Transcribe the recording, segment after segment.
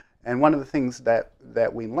And one of the things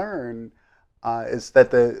that we learn is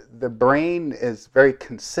that the brain is very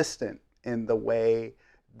consistent in the way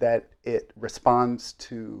that it responds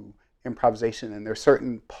to improvisation. And there are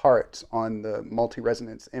certain parts on the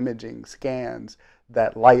multi-resonance imaging scans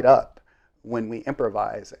that light up when we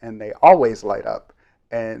improvise, and they always light up.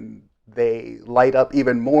 And they light up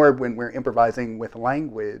even more when we're improvising with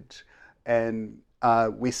language. And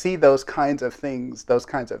we see those kinds of things, those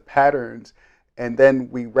kinds of patterns, and then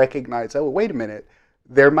we recognize, oh, wait a minute,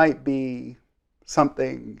 there might be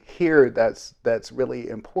something here that's really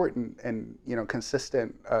important and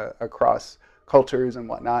consistent across cultures and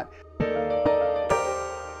whatnot.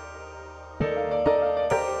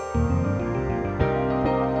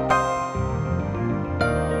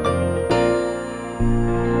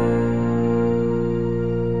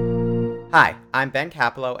 Hi, I'm Ben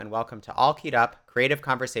Capello, and welcome to All Keyed Up Creative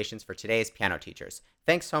Conversations for today's piano teachers.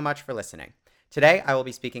 Thanks so much for listening. Today, I will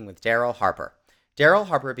be speaking with Daryl Harper. Daryl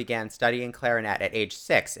Harper began studying clarinet at age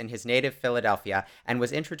 6 in his native Philadelphia and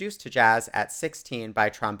was introduced to jazz at 16 by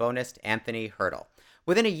trombonist Anthony Hurdle.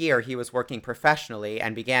 Within a year, he was working professionally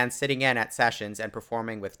and began sitting in at sessions and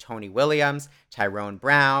performing with Tony Williams, Tyrone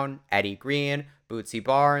Brown, Eddie Green, Bootsy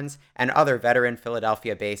Barnes, and other veteran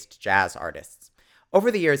Philadelphia-based jazz artists. Over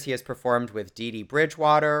the years, he has performed with Dee Dee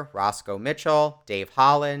Bridgewater, Roscoe Mitchell, Dave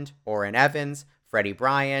Holland, Orrin Evans, Freddie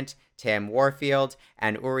Bryant, Tim Warfield,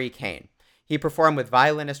 and Uri Kane. He performed with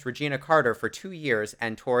violinist Regina Carter for 2 years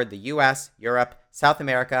and toured the US, Europe, South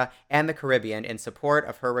America, and the Caribbean in support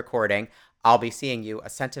of her recording, I'll Be Seeing You, A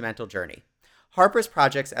Sentimental Journey. Harper's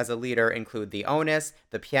projects as a leader include the Onus,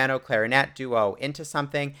 the piano-clarinet duo Into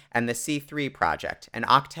Something, and the C3 Project, an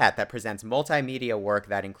octet that presents multimedia work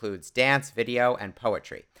that includes dance, video, and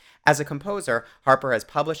poetry. As a composer, Harper has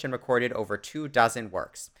published and recorded over 24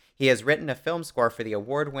 works. He has written a film score for the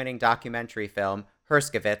award-winning documentary film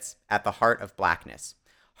Herskovits, At the Heart of Blackness.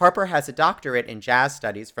 Harper has a doctorate in jazz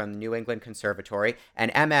studies from the New England Conservatory,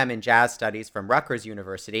 an MM in jazz studies from Rutgers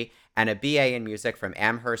University, and a BA in music from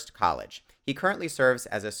Amherst College. He currently serves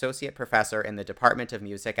as associate professor in the Department of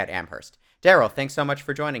Music at Amherst. Daryl, thanks so much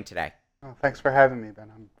for joining today. Oh, thanks for having me,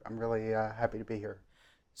 Ben. I'm really happy to be here.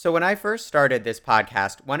 So, when I first started this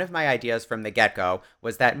podcast, one of my ideas from the get go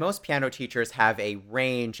was that most piano teachers have a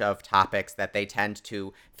range of topics that they tend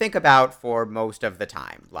to think about for most of the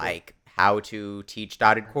time, like how to teach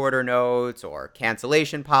dotted quarter notes or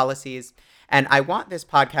cancellation policies. And I want this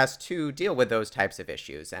podcast to deal with those types of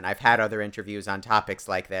issues. And I've had other interviews on topics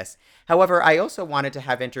like this. However, I also wanted to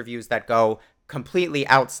have interviews that go completely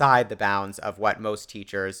outside the bounds of what most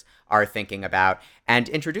teachers are thinking about and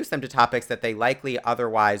introduce them to topics that they likely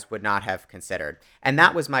otherwise would not have considered. And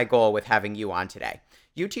that was my goal with having you on today.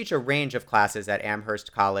 You teach a range of classes at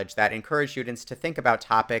Amherst College that encourage students to think about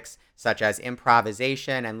topics such as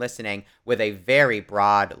improvisation and listening with a very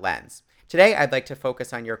broad lens. Today, I'd like to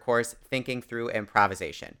focus on your course, Thinking Through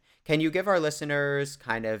Improvisation. Can you give our listeners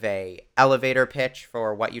kind of a elevator pitch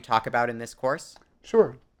for what you talk about in this course?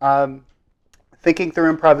 Sure. Thinking through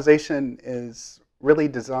improvisation is really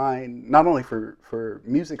designed not only for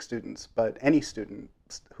music students, but any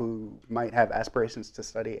students who might have aspirations to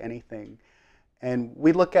study anything. And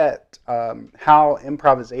we look at how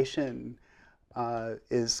improvisation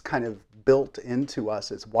is kind of built into us,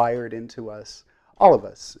 it's wired into us, all of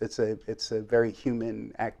us. It's a very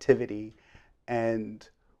human activity, and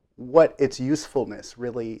what its usefulness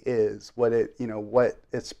really is, what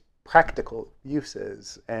its practical use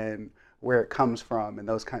is, and where it comes from, and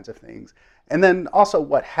those kinds of things. And then also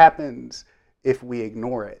what happens if we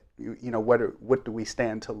ignore it. What do we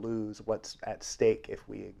stand to lose? What's at stake if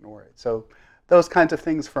we ignore it? So those kinds of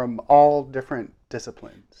things from all different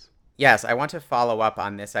disciplines. Yes, I want to follow up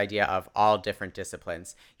on this idea of all different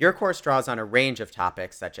disciplines. Your course draws on a range of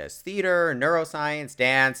topics such as theater, neuroscience,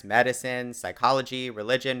 dance, medicine, psychology,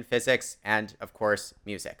 religion, physics, and, of course,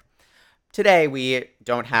 music. Today, we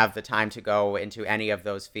don't have the time to go into any of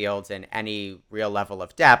those fields in any real level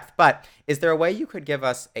of depth, but is there a way you could give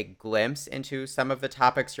us a glimpse into some of the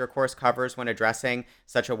topics your course covers when addressing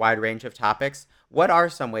such a wide range of topics? What are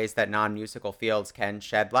some ways that non-musical fields can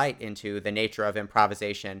shed light into the nature of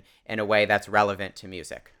improvisation in a way that's relevant to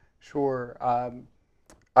music? Sure.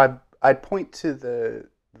 I'd point to the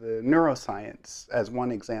neuroscience as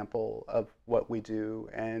one example of what we do,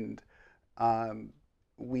 and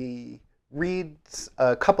we read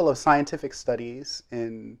a couple of scientific studies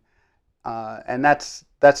and that's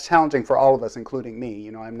challenging for all of us, including me.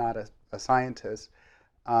 I'm not a scientist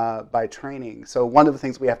by training, so one of the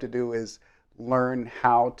things we have to do is learn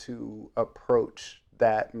how to approach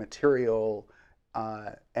that material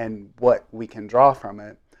and what we can draw from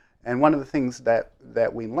it. And one of the things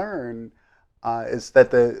that we learn is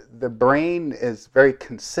that the brain is very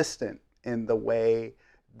consistent in the way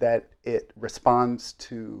that it responds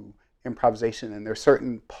to improvisation. And there's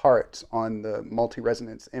certain parts on the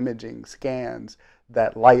multi-resonance imaging scans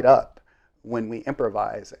that light up when we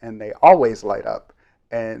improvise, and they always light up.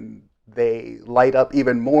 And they light up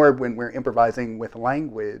even more when we're improvising with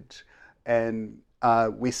language. And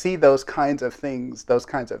we see those kinds of things, those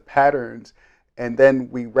kinds of patterns, and then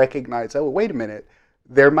we recognize, oh, wait a minute,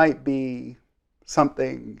 there might be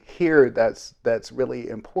something here that's really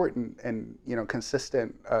important and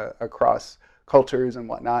consistent across cultures and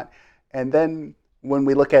whatnot. And then when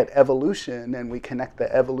we look at evolution and we connect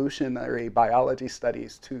the evolutionary biology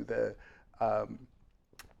studies um,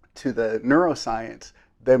 to the neuroscience,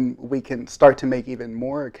 then we can start to make even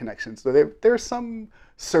more connections. So there's some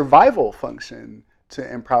survival function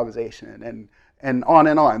to improvisation, and on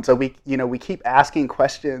and on. So we keep asking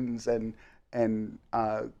questions and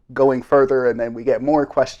going further, and then we get more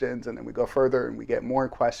questions, and then we go further and we get more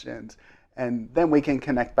questions, and then we can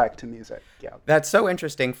connect back to music. Yeah. That's so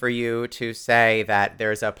interesting for you to say that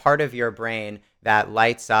there's a part of your brain that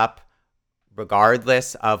lights up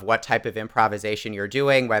regardless of what type of improvisation you're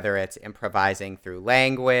doing, whether it's improvising through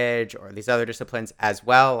language or these other disciplines, as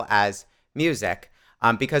well as music.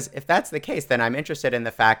 Because if that's the case, then I'm interested in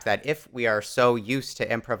the fact that if we are so used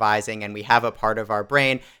to improvising and we have a part of our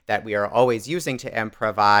brain that we are always using to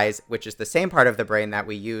improvise, which is the same part of the brain that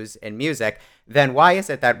we use in music, then why is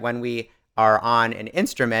it that when we are on an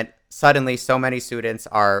instrument, suddenly so many students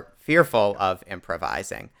are fearful of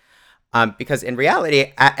improvising? Because in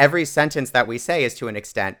reality, every sentence that we say is to an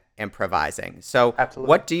extent improvising. So Absolutely.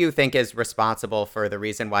 what do you think is responsible for the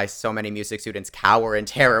reason why so many music students cower in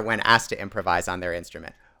terror when asked to improvise on their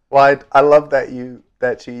instrument? Well, I love that you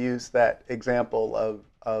use that example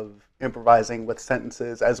of improvising with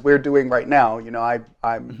sentences as we're doing right now. I'm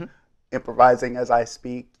Mm-hmm. improvising as I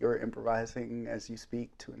speak. You're improvising as you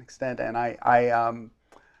speak to an extent, and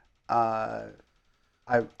uh,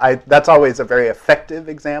 that's always a very effective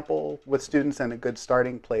example with students and a good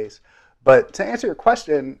starting place. But to answer your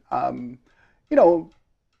question, you know,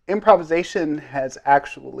 improvisation has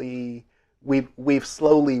actually we've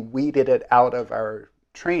slowly weeded it out of our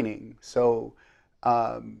training. So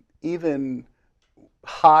even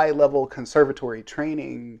high level conservatory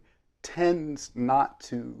training tends not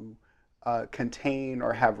to contain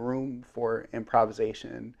or have room for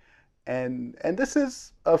improvisation, and this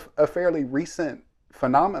is a fairly recent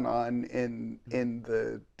phenomenon in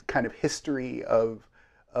the kind of history of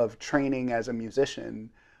training as a musician.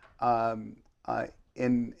 Um,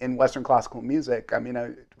 in Western classical music, I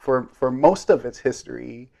mean, for most of its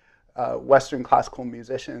history, Western classical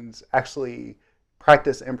musicians actually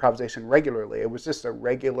practice improvisation regularly. It was just a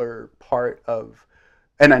regular part of,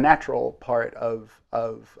 and a natural part of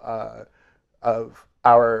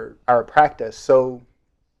our practice. So,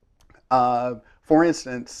 for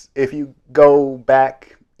instance, if you go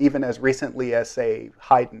back even as recently as, say,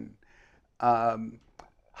 Haydn, um,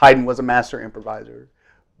 Haydn was a master improviser,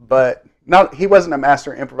 but not he wasn't a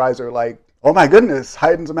master improviser like, oh my goodness,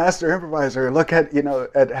 Haydn's a master improviser. Look at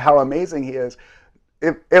at how amazing he is.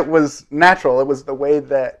 It was natural. It was the way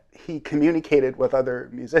that he communicated with other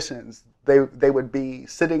musicians. They would be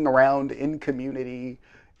sitting around in community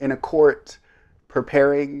in a court,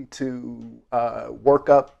 preparing to work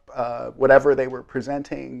up whatever they were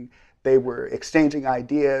presenting. They were exchanging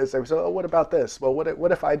ideas. They were saying, "Oh, what about this? Well,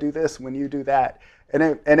 what if I do this when you do that?" And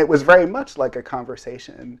it was very much like a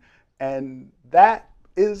conversation, and that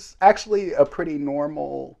is actually a pretty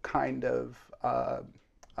normal kind of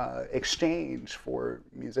exchange for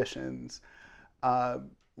musicians. Uh,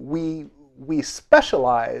 we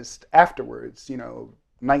specialized afterwards.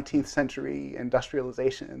 19th century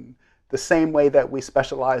industrialization, the same way that we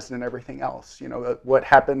specialized in everything else. What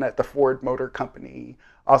happened at the Ford Motor Company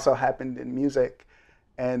also happened in music,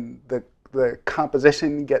 and the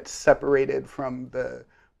composition gets separated from the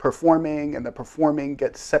performing, and the performing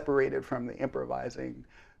gets separated from the improvising.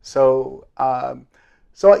 So,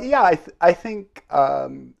 yeah, I think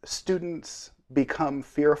students become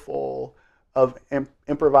fearful of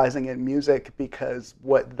improvising in music because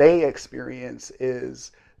what they experience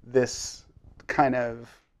is this kind of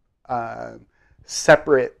uh,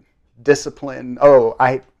 separate discipline. Oh,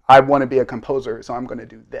 I want to be a composer, so I'm going to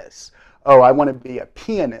do this. Oh, I want to be a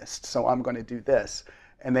pianist, so I'm going to do this.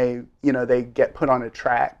 And they get put on a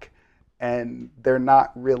track, and they're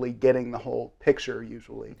not really getting the whole picture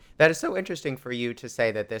usually. That is so interesting for you to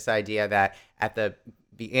say that this idea that at the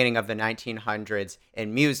beginning of the 1900s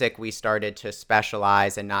in music, we started to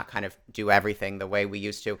specialize and not kind of do everything the way we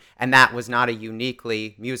used to. And that was not a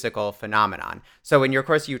uniquely musical phenomenon. So in your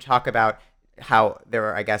course, you talk about how there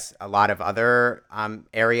are, I guess, a lot of other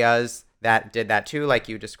areas that did that too, like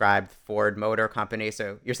you described Ford Motor Company.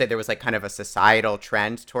 So you're saying there was like kind of a societal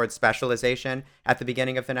trend towards specialization at the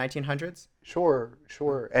beginning of the 1900s? Sure,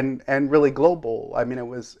 sure, and really global. I mean, it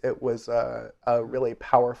was a really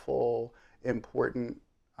powerful, important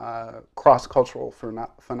cross-cultural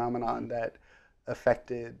phenomenon that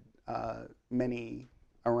affected many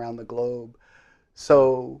around the globe.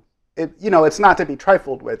 So it's not to be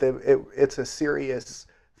trifled with. It's a serious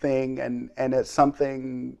thing, and it's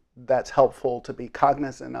something that's helpful to be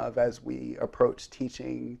cognizant of as we approach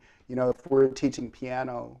teaching. If we're teaching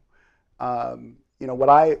piano, what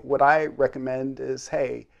I recommend is,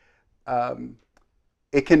 hey,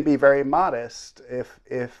 it can be very modest. If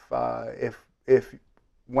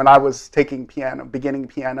when I was taking beginning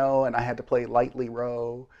piano, and I had to play Lightly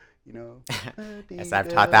Row, you know, Yes, I've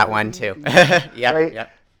taught that one too. Yep, right?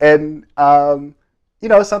 yep. And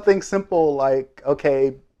something simple like,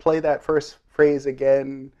 okay, play that first phrase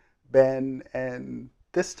again, Ben, and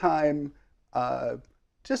this time,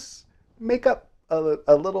 just make up a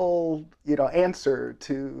little, answer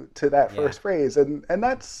to that Yeah. first phrase, and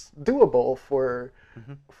that's doable for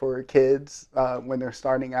Hmm. kids when they're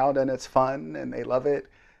starting out, and it's fun and they love it,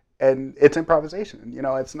 and it's improvisation.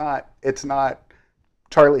 It's not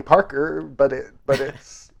Charlie Parker, but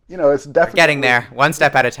it's We're getting definitely. there one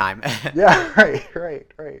step at a time. Yeah,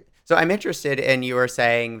 right. So I'm interested in you were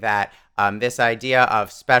saying that this idea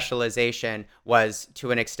of specialization was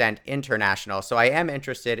to an extent international. So I am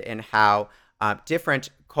interested in how different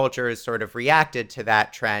cultures sort of reacted to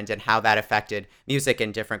that trend and how that affected music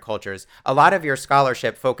in different cultures. A lot of your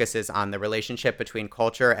scholarship focuses on the relationship between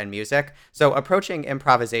culture and music. So approaching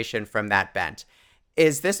improvisation from that bent.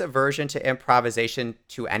 Is this aversion to improvisation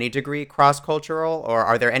to any degree cross-cultural, or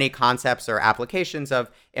are there any concepts or applications of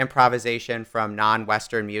improvisation from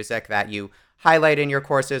non-Western music that you highlight in your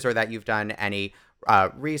courses, or that you've done any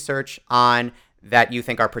research on that you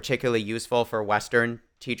think are particularly useful for Western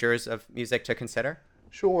teachers of music to consider?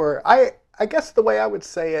 Sure. I guess the way I would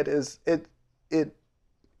say it is,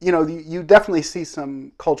 you definitely see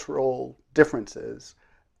some cultural differences.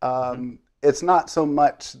 Hmm. It's not so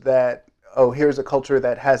much that, oh, here's a culture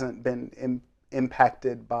that hasn't been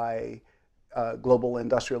impacted by global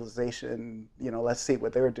industrialization. Let's see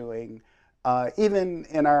what they're doing. Even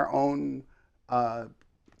in our own uh,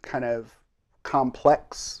 kind of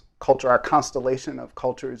complex culture, our constellation of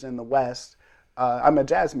cultures in the West. I'm a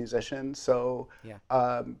jazz musician, so Yeah.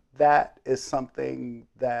 that is something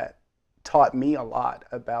that taught me a lot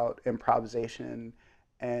about improvisation,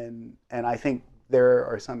 and I think there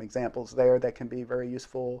are some examples there that can be very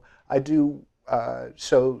useful. I do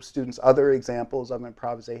show students other examples of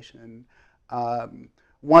improvisation. Um,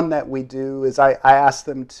 One that we do is I ask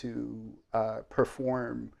them to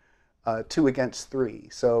perform two against three.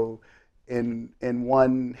 So in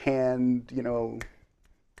one hand,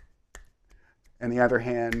 and the other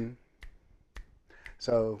hand.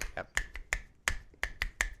 So Yep.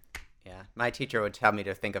 Yeah. My teacher would tell me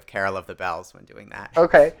to think of Carol of the Bells when doing that.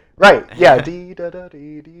 okay, right, yeah, dee da da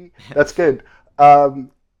dee dee. That's good.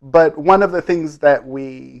 But one of the things that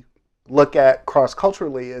we look at cross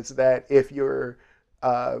culturally is that if you're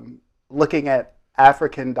looking at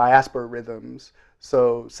African diaspora rhythms,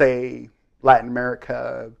 so say Latin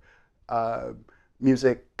America, uh,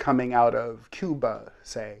 music coming out of Cuba,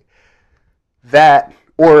 say that,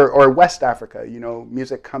 or West Africa,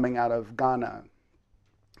 music coming out of Ghana,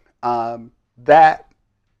 that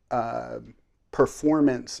uh,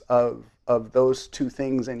 performance of those two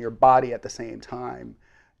things in your body at the same time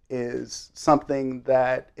is something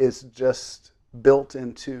that is just built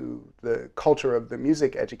into the culture of the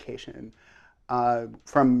music education.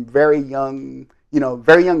 From very young,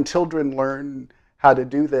 very young children learn how to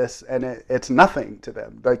do this, and it's nothing to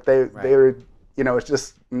them. Like Right. they're, it's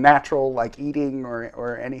just natural, like eating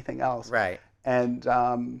or anything else. Right.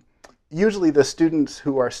 And usually the students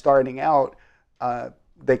who are starting out,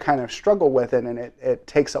 they kind of struggle with it, and it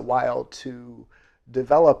takes a while to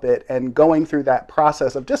develop it. And going through that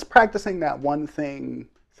process of just practicing that one thing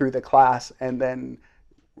through the class, and then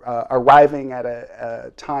arriving at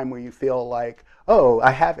a time where you feel like, oh,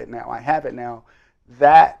 I have it now. I have it now.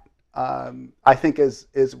 That I think is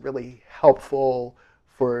really helpful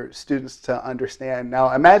for students to understand.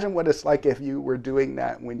 Now, imagine what it's like if you were doing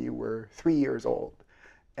that when you were 3 years old,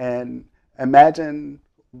 and imagine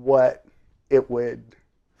what it would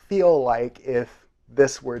feel like if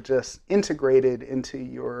this were just integrated into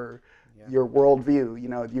your your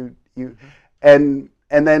worldview.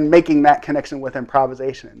 And then making that connection with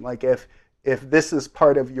improvisation. Like if this is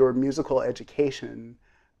part of your musical education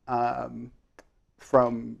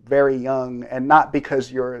from very young, and not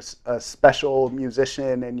because you're a special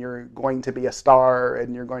musician and you're going to be a star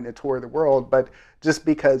and you're going to tour the world, but just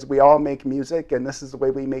because we all make music and this is the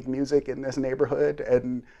way we make music in this neighborhood,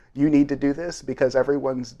 and you need to do this because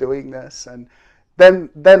everyone's doing this. And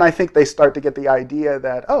then I think they start to get the idea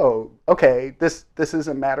that, oh, okay, this is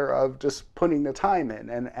a matter of just putting the time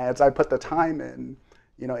in, and as I put the time in,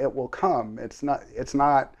 it will come. It's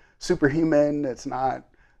not superhuman. It's not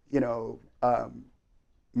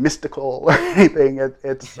mystical or anything.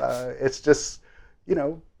 It's just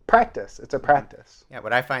practice. It's a practice. Yeah,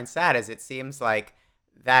 what I find sad is it seems like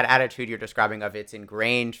that attitude you're describing of it's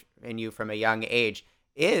ingrained in you from a young age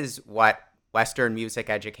is what Western music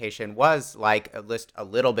education was like, at least a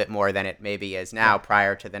little bit more than it maybe is now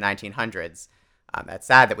prior to the 1900s. That's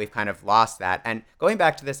sad that we've kind of lost that. And going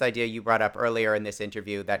back to this idea you brought up earlier in this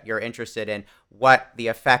interview, that you're interested in what the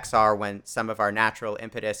effects are when some of our natural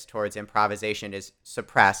impetus towards improvisation is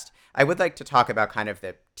suppressed, I would like to talk about kind of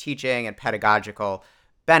the teaching and pedagogical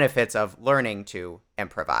benefits of learning to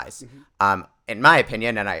improvise. In my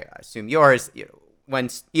opinion, and I assume yours,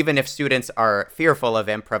 even if students are fearful of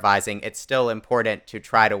improvising, it's still important to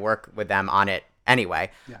try to work with them on it anyway.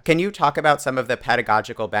 Yeah. Can you talk about some of the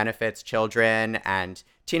pedagogical benefits children and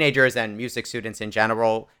teenagers and music students in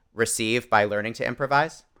general receive by learning to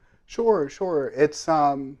improvise? Sure. It's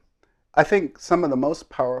I think some of the most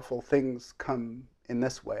powerful things come in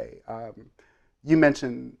this way. You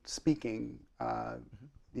mentioned speaking.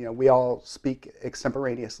 We all speak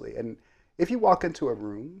extemporaneously, and if you walk into a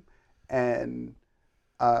room and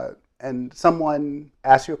someone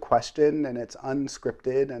asks you a question and it's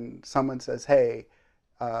unscripted, and someone says, "Hey,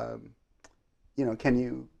 can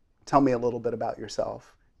you tell me a little bit about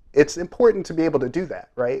yourself?" It's important to be able to do that,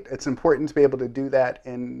 right? It's important to be able to do that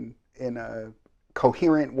in a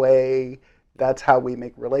coherent way. That's how we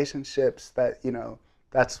make relationships.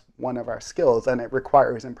 That's one of our skills, and it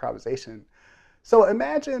requires improvisation. So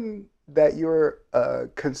imagine that you're a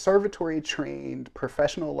conservatory-trained,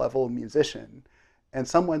 professional-level musician, and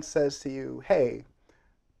someone says to you, "Hey,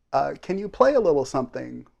 can you play a little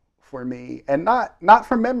something for me?" And not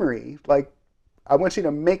from memory. Like, I want you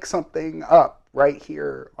to make something up right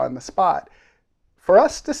here on the spot. For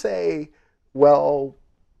us to say, "Well,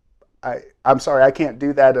 I'm sorry, I can't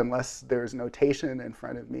do that unless there's notation in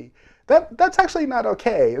front of me," that's actually not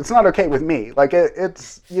okay. It's not okay with me. Like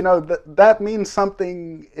it's that means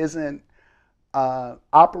something isn't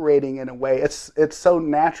operating in a way. It's so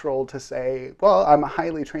natural to say, "Well, I'm a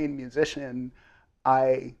highly trained musician.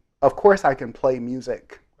 Of course I can play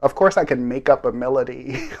music. Of course I can make up a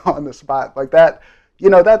melody on the spot." Like that.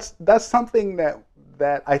 That's something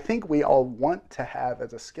that I think we all want to have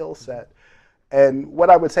as a skill set. And what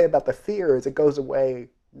I would say about the fear is it goes away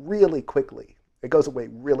really quickly.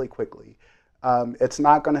 It's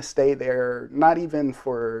not going to stay there, not even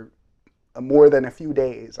for more than a few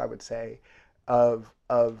days, I would say, of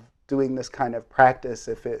doing this kind of practice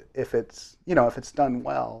if it's done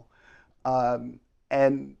well.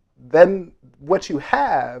 And then what you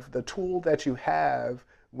have, the tool that you have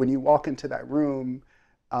when you walk into that room,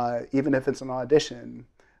 even if it's an audition,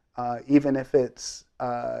 even if it's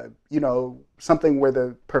something where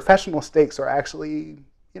the professional stakes are actually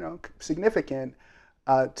significant,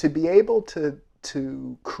 to be able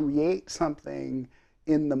to create something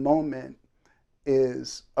in the moment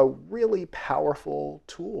is a really powerful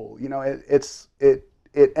tool.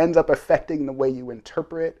 It ends up affecting the way you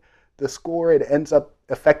interpret the score. It ends up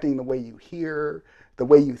affecting the way you hear, the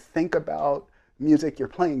way you think about music. You're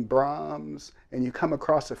playing Brahms and you come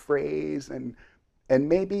across a phrase, and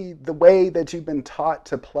maybe the way that you've been taught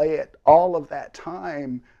to play it all of that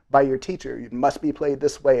time by your teacher, it must be played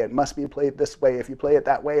this way, it must be played this way, if you play it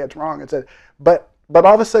that way, it's wrong. But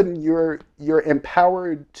all of a sudden you're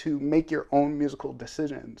empowered to make your own musical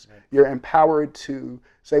decisions. Right. You're empowered to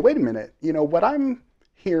say, wait a minute, what I'm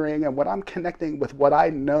hearing and what I'm connecting with what I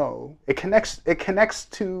know, it connects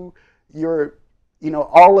to your,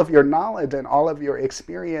 all of your knowledge and all of your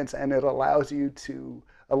experience, and it allows you to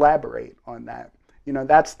elaborate on that.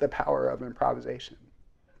 That's the power of improvisation.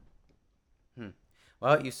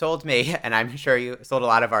 Well, you sold me, and I'm sure you sold a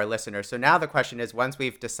lot of our listeners. So now the question is, once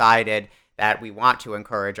we've decided that we want to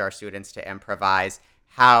encourage our students to improvise,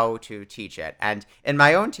 how to teach it? And in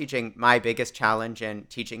my own teaching, my biggest challenge in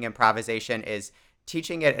teaching improvisation is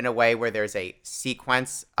teaching it in a way where there's a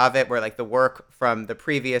sequence of it, where like the work from the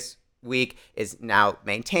previous week is now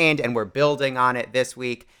maintained and we're building on it this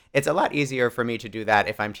week. it's a lot easier for me to do that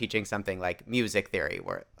if I'm teaching something like music theory,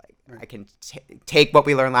 where like Right. I can take what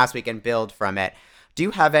we learned last week and build from it. Do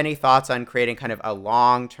you have any thoughts on creating kind of a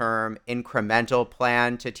long-term incremental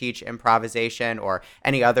plan to teach improvisation, or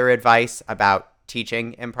any other advice about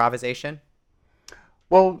teaching improvisation?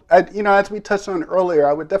 Well, as we touched on earlier,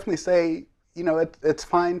 I would definitely say, it's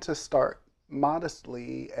fine to start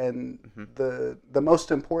modestly, and Hmm. the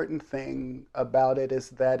most important thing about it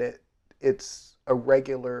is that it's a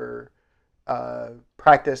regular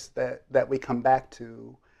practice that we come back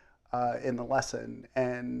to in the lesson,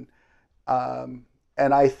 and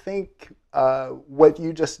I think what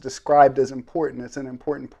you just described is important. It's an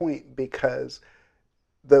important point because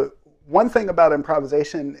the one thing about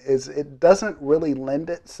improvisation is it doesn't really lend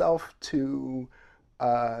itself to,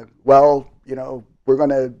 we're going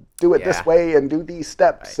to do it this Yeah, way and do these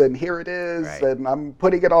steps, right, and here it is, right. and I'm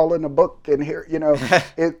putting it all in a book, and here,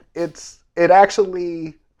 it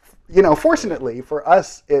actually, Absolutely. fortunately for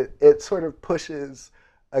us, it sort of pushes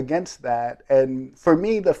against that. And for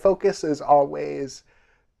me, the focus is always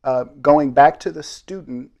going back to the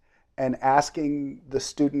student and asking the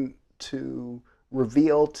student to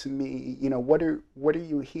reveal to me, what are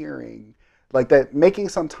you hearing, like that, making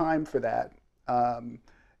some time for that.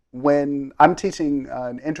 When I'm teaching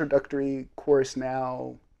an introductory course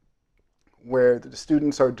now, where the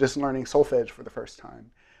students are just learning solfege for the first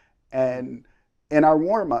time, and in our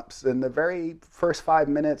warm-ups, in the very first 5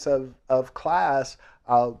 minutes of class,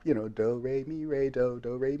 I'll, do, re, mi, re, do,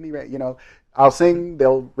 re, mi, re, I'll sing,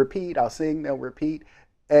 they'll repeat, I'll sing, they'll repeat.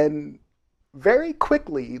 And very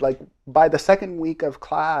quickly, like by the second week of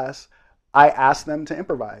class, I ask them to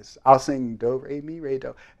improvise. I'll sing do, re, mi, re,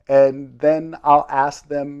 do. And then I'll ask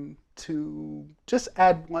them to just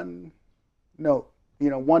add one note,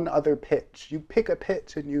 one other pitch. You pick a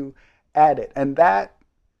pitch and you add it. And that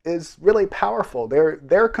is really powerful.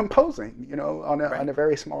 They're composing, on Right. a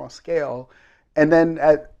very small scale. And then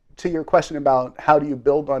to your question about how do you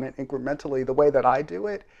build on it incrementally, the way that I do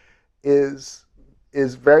it is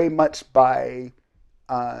is very much by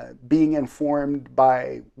being informed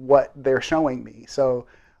by what they're showing me. So,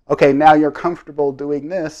 okay, now you're comfortable doing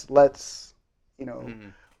this. You know, Hmm.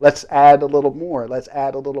 let's add a little more. Let's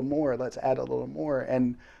add a little more. Let's add a little more.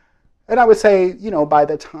 And I would say, by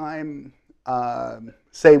the time,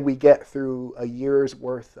 say, we get through a year's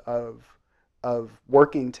worth of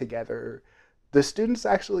working together, the students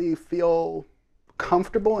actually feel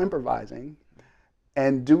comfortable improvising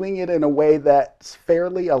and doing it in a way that's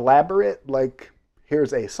fairly elaborate. Like,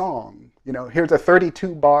 here's a song, here's a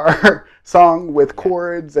 32 bar song with Yeah.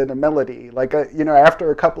 chords and a melody. Like,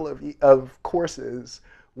 after a couple of courses,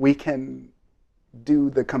 we can do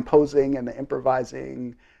the composing and the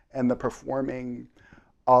improvising and the performing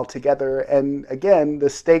all together. And again, the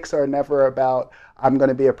stakes are never about I'm going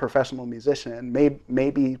to be a professional musician.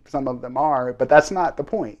 Maybe some of them are, but that's not the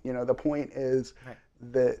point. The point is Right.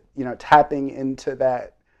 that tapping into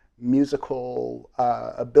that musical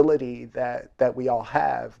ability that we all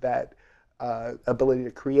have, that ability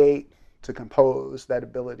to create, to compose, that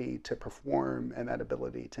ability to perform, and that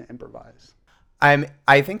ability to improvise.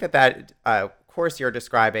 I think that course you're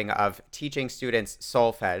describing of teaching students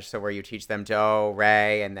solfege, so where you teach them do,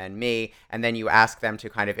 re, and then mi, and then you ask them to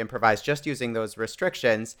kind of improvise just using those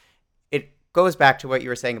restrictions, it goes back to what you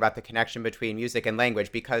were saying about the connection between music and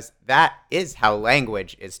language, because that is how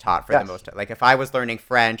language is taught for the Yes. most. Like if I was learning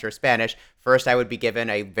French or Spanish, first I would be given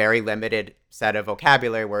a very limited set of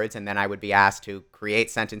vocabulary words, and then I would be asked to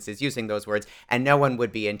create sentences using those words, and no one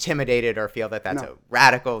would be intimidated or feel that that's No. a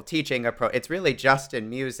radical teaching approach. It's really just in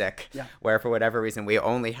music Yeah. where, for whatever reason, we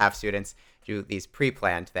only have students do these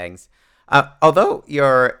pre-planned things. Although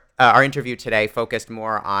your our interview today focused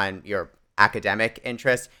more on your academic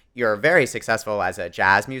interests, you're very successful as a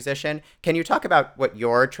jazz musician. Can you talk about what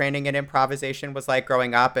your training in improvisation was like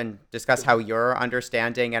growing up, and discuss how your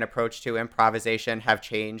understanding and approach to improvisation have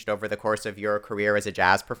changed over the course of your career as a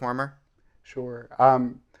jazz performer? Sure.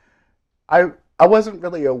 I wasn't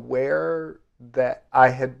really aware that I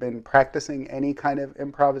had been practicing any kind of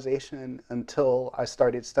improvisation until I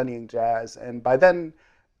started studying jazz, and by then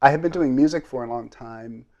I had been doing music for a long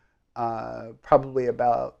time, probably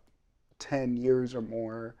about 10 years or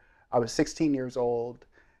more. I was 16 years old,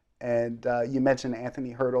 and you mentioned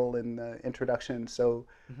Anthony Hurdle in the introduction. So,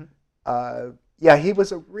 Mm-hmm. uh, yeah, he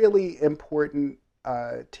was a really important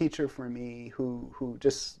teacher for me who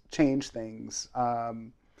just changed things.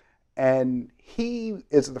 And he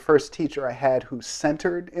is the first teacher I had who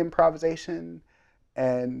centered improvisation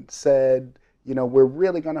and said, we're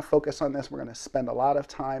really going to focus on this. We're going to spend a lot of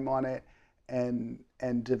time on it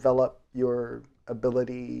and develop your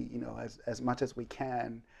ability, as much as we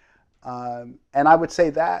can. And I would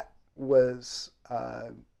say that was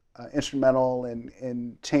instrumental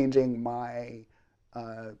in changing my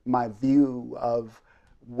view of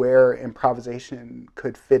where improvisation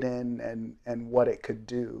could fit in and what it could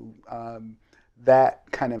do. That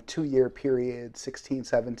kind of 2 year period, 16,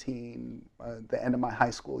 17, the end of my high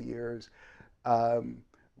school years,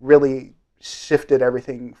 really shifted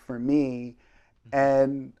everything for me.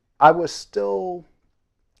 And I was still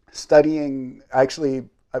studying, actually,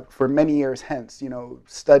 for many years hence,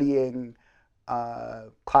 studying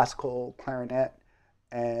classical clarinet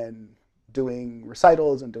and doing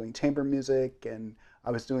recitals and doing chamber music, and I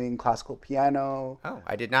was doing classical piano. Oh,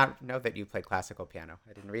 I did not know that you played classical piano.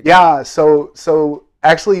 I didn't read that. Yeah, so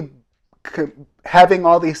actually having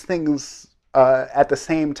all these things at the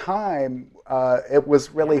same time, it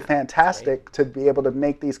was really Yeah, that's great. fantastic to be able to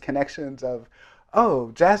make these connections of,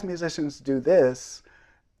 oh, jazz musicians do this,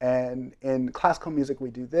 and in classical music we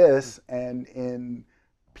do this, and in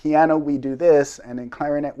piano we do this, and in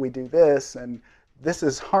clarinet we do this, and this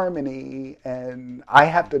is harmony, and I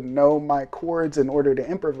have to know my chords in order to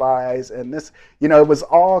improvise, and this, it was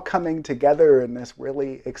all coming together in this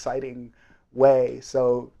really exciting way.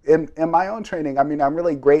 So in my own training, I mean, I'm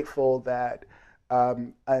really grateful that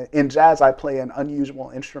in jazz I play an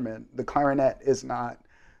unusual instrument. The clarinet is not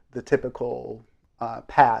the typical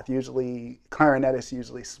path. Usually, clarinetists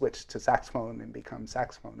usually switch to saxophone and become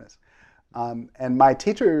saxophonists. And my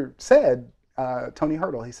teacher said, Tony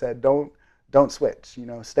Hurdle, he said, don't switch.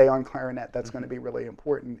 Stay on clarinet. That's going to be really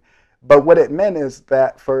important. But what it meant is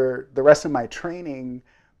that for the rest of my training,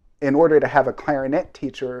 in order to have a clarinet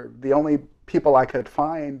teacher, the only people I could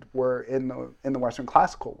find were in the Western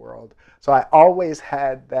classical world. So I always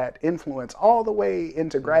had that influence all the way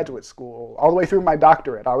into graduate school, all the way through my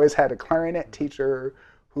doctorate. I always had a clarinet teacher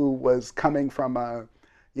who was coming from an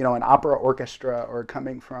opera orchestra, or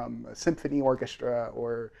coming from a symphony orchestra,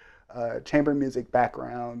 or a chamber music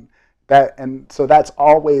background. And so that's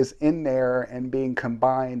always in there and being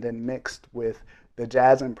combined and mixed with the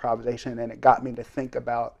jazz improvisation, and it got me to think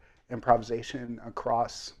about improvisation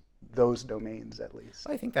across those domains at least.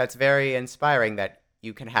 Well, I think that's very inspiring that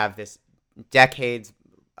you can have this decades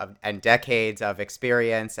and decades of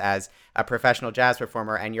experience as a professional jazz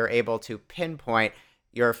performer, and you're able to pinpoint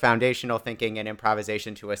your foundational thinking and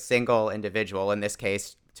improvisation to a single individual, in this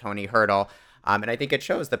case, Tony Hurdle. And I think it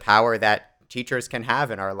shows the power that teachers can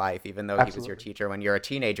have in our life, even though he was your Absolutely. teacher when you're a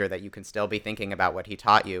teenager, that you can still be thinking about what he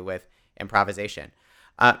taught you with improvisation.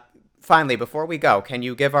 Uh, Finally, before we go, can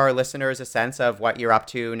you give our listeners a sense of what you're up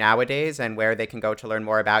to nowadays and where they can go to learn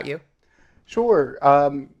more about you? Sure.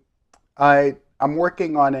 I'm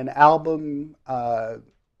working on an album.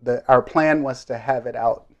 Our plan was to have it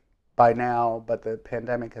out by now, but the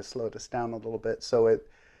pandemic has slowed us down a little bit. So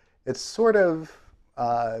it's sort of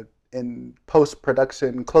in post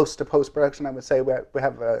production, close to post production. I would say we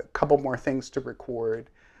have a couple more things to record.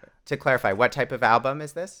 To clarify, what type of album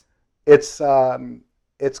is this? It's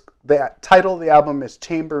the title of the album is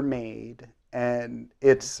Chamber Made, and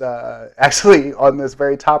it's actually on this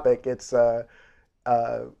very topic. It's kind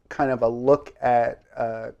of a look at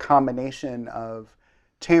a combination of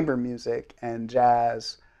chamber music and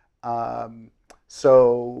jazz. One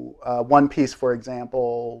piece, for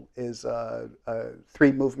example, is a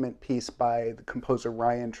three movement piece by the composer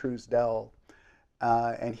Ryan Truesdell,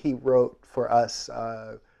 and he wrote for us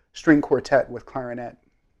string quartet with clarinet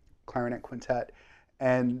quintet.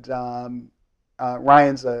 And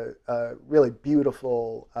Ryan's a really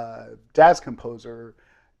beautiful jazz composer,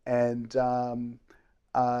 and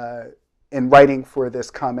in writing for this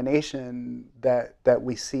combination that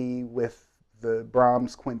we see with the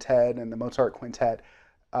Brahms quintet and the Mozart quintet,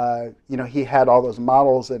 he had all those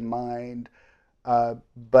models in mind,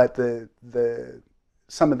 but the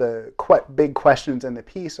some of the big questions in the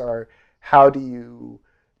piece are, how do you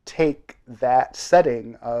take that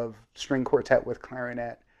setting of string quartet with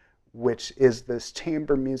clarinet, which is this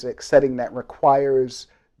chamber music setting that requires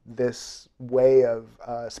this way of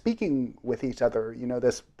speaking with each other,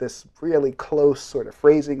 this really close sort of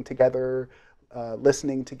phrasing together,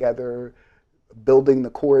 listening together, building the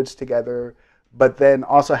chords together, but then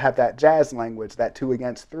also have that jazz language, that two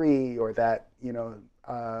against three, or that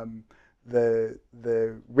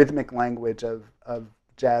the rhythmic language of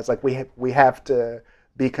jazz. Like we have to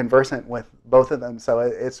be conversant with both of them. So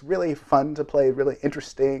it's really fun to play, really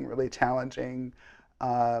interesting, really challenging.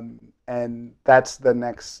 And that's the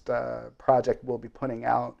next project we'll be putting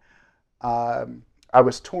out. I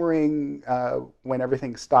was touring when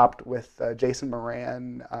everything stopped with Jason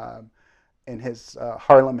Moran, in his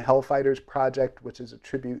Harlem Hellfighters project, which is a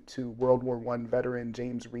tribute to World War I veteran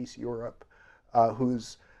James Reese Europe,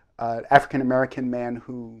 who's an African American man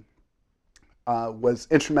who was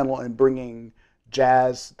instrumental in bringing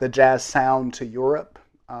the jazz sound to Europe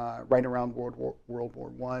right around World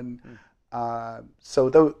War I. So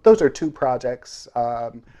those are two projects.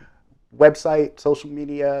 Website, social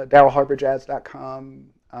media, darylharperjazz.com.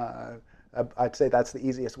 I'd say that's the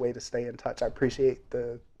easiest way to stay in touch. I appreciate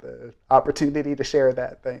the opportunity to share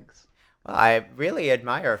that. Thanks. Well, I really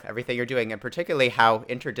admire everything you're doing, and particularly how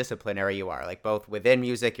interdisciplinary you are. Like both within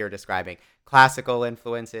music, you're describing classical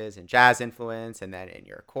influences and jazz influence, and then in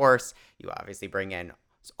your course, you obviously bring in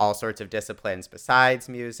all sorts of disciplines besides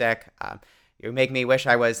music. You make me wish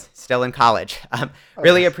I was still in college.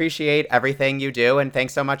 Really appreciate everything you do, and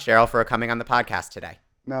thanks so much, Daryl, for coming on the podcast today.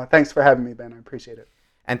 No, thanks for having me, Ben. I appreciate it.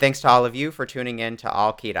 And thanks to all of you for tuning in to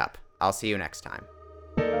All Keyed Up. I'll see you next time.